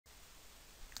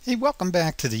Hey, welcome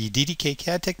back to the DDK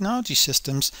CAD Technology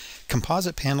Systems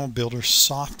Composite Panel Builder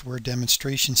Software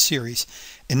Demonstration Series.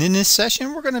 And in this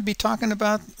session, we're going to be talking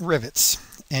about rivets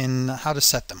and how to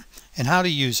set them and how to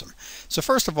use them. So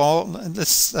first of all,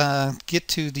 let's get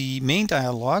to the main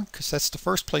dialog, because that's the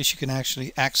first place you can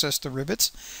actually access the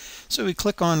rivets. So we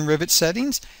click on Rivet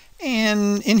Settings,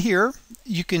 and in here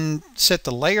you can set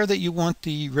the layer that you want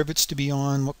the rivets to be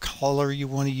on, what color you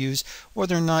want to use,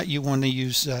 whether or not you want to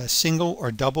use single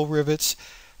or double rivets.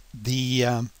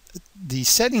 The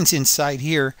settings inside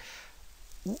here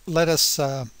let us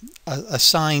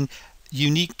assign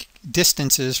unique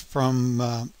distances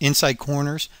from inside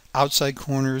corners, outside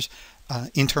corners,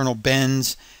 internal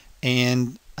bends,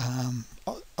 and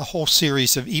a whole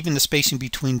series of even the spacing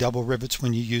between double rivets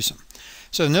when you use them.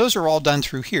 So those are all done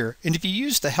through here. And if you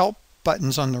use the help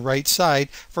buttons on the right side,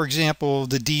 for example,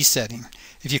 the D setting,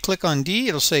 if you click on D,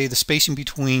 it'll say the spacing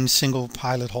between single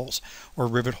pilot holes or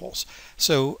rivet holes.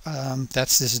 So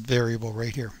that's this variable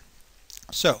right here.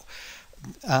 So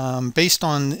based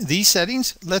on these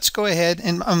settings, let's go ahead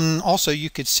and also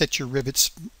you could set your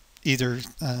rivets either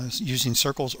using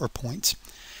circles or points.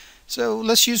 So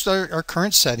let's use our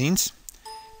current settings,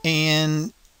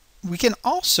 and we can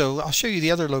also, I'll show you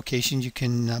the other location you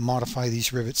can modify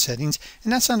these rivet settings,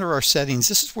 and that's under our settings.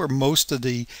 This is where most of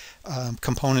the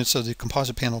components of the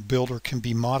composite panel builder can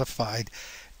be modified.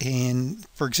 And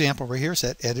for example, right here is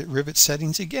that edit rivet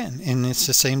settings again, and it's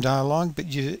the same dialog, but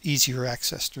easier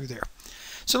access through there.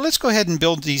 So let's go ahead and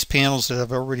build these panels that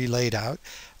I've already laid out.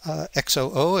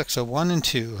 XO0, XO1, and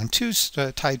 2. And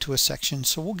 2's tied to a section,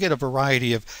 so we'll get a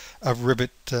variety of rivet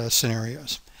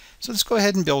scenarios. So let's go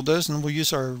ahead and build those, and we'll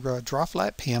use our draw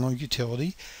flat panel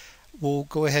utility. We'll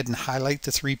go ahead and highlight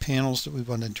the 3 panels that we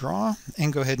want to draw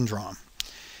and go ahead and draw them.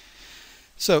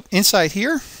 So inside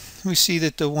here we see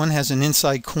that the one has an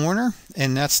inside corner,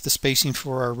 and that's the spacing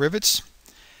for our rivets.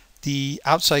 The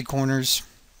outside corners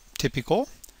typical,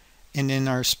 and then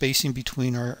our spacing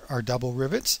between our double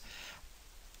rivets.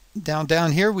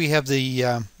 Down here we have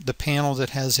the panel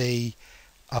that has a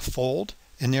fold,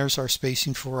 and there's our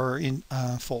spacing for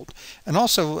our fold. And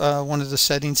also one of the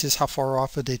settings is how far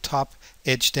off of the top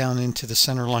edge down into the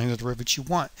center line of the rivet you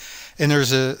want. And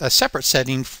there's a separate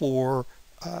setting for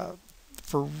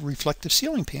reflective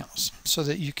ceiling panels, so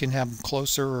that you can have them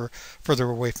closer or further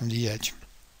away from the edge.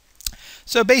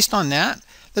 So based on that,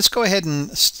 let's go ahead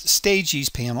and stage these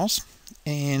panels,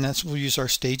 and we'll use our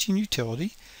staging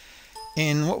utility.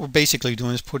 And what we're basically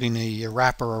doing is putting a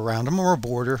wrapper around them, or a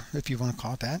border if you want to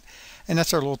call it that. And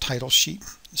that's our little title sheet.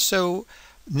 So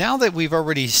now that we've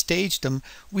already staged them,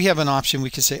 we have an option. We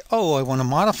can say, oh, I want to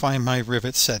modify my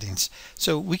rivet settings.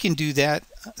 So we can do that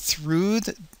through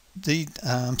the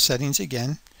settings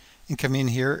again, and come in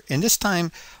here. And this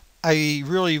time I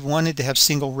really wanted to have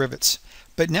single rivets,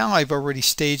 but now I've already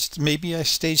staged, maybe I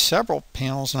staged several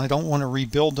panels, and I don't want to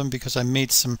rebuild them because I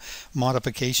made some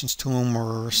modifications to them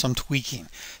or some tweaking.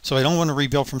 So I don't want to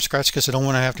rebuild from scratch because I don't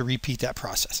want to have to repeat that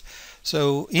process.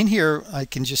 So in here I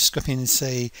can just come in and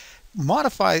say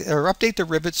modify or update the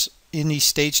rivets in these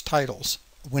stage titles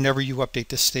whenever you update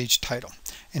this stage title.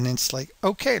 And then it's like,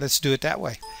 okay, let's do it that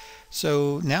way.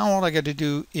 So now all I got to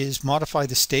do is modify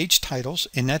the stage titles,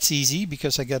 and that's easy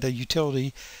because I got a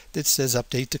utility that says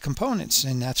update the components,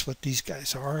 and that's what these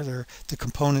guys are. They're the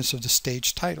components of the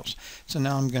stage titles. So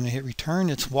now I'm going to hit return.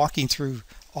 It's walking through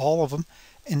all of them,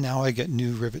 and now I get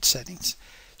new rivet settings.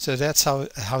 So that's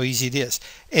how easy it is.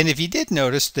 And if you did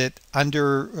notice that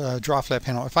under draw flat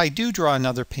panel, if I do draw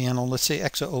another panel, let's say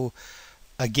XO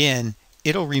again,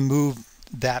 it'll remove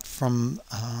that from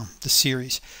the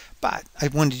series. But I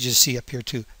wanted you to see up here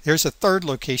too, there's a third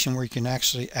location where you can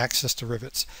actually access the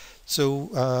rivets.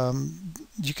 So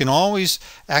you can always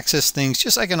access things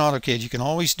just like in AutoCAD. You can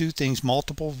always do things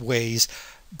multiple ways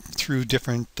through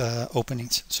different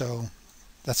openings. So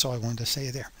that's all I wanted to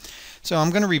say there. So I'm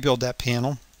going to rebuild that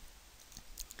panel.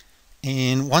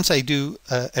 And once I do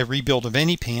a rebuild of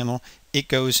any panel, it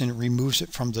goes and removes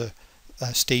it from the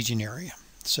staging area.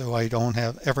 So I don't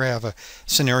ever have a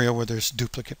scenario where there's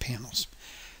duplicate panels.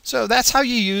 So that's how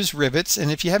you use rivets. And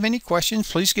if you have any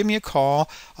questions, please give me a call.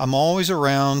 I'm always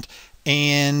around.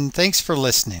 And thanks for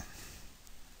listening.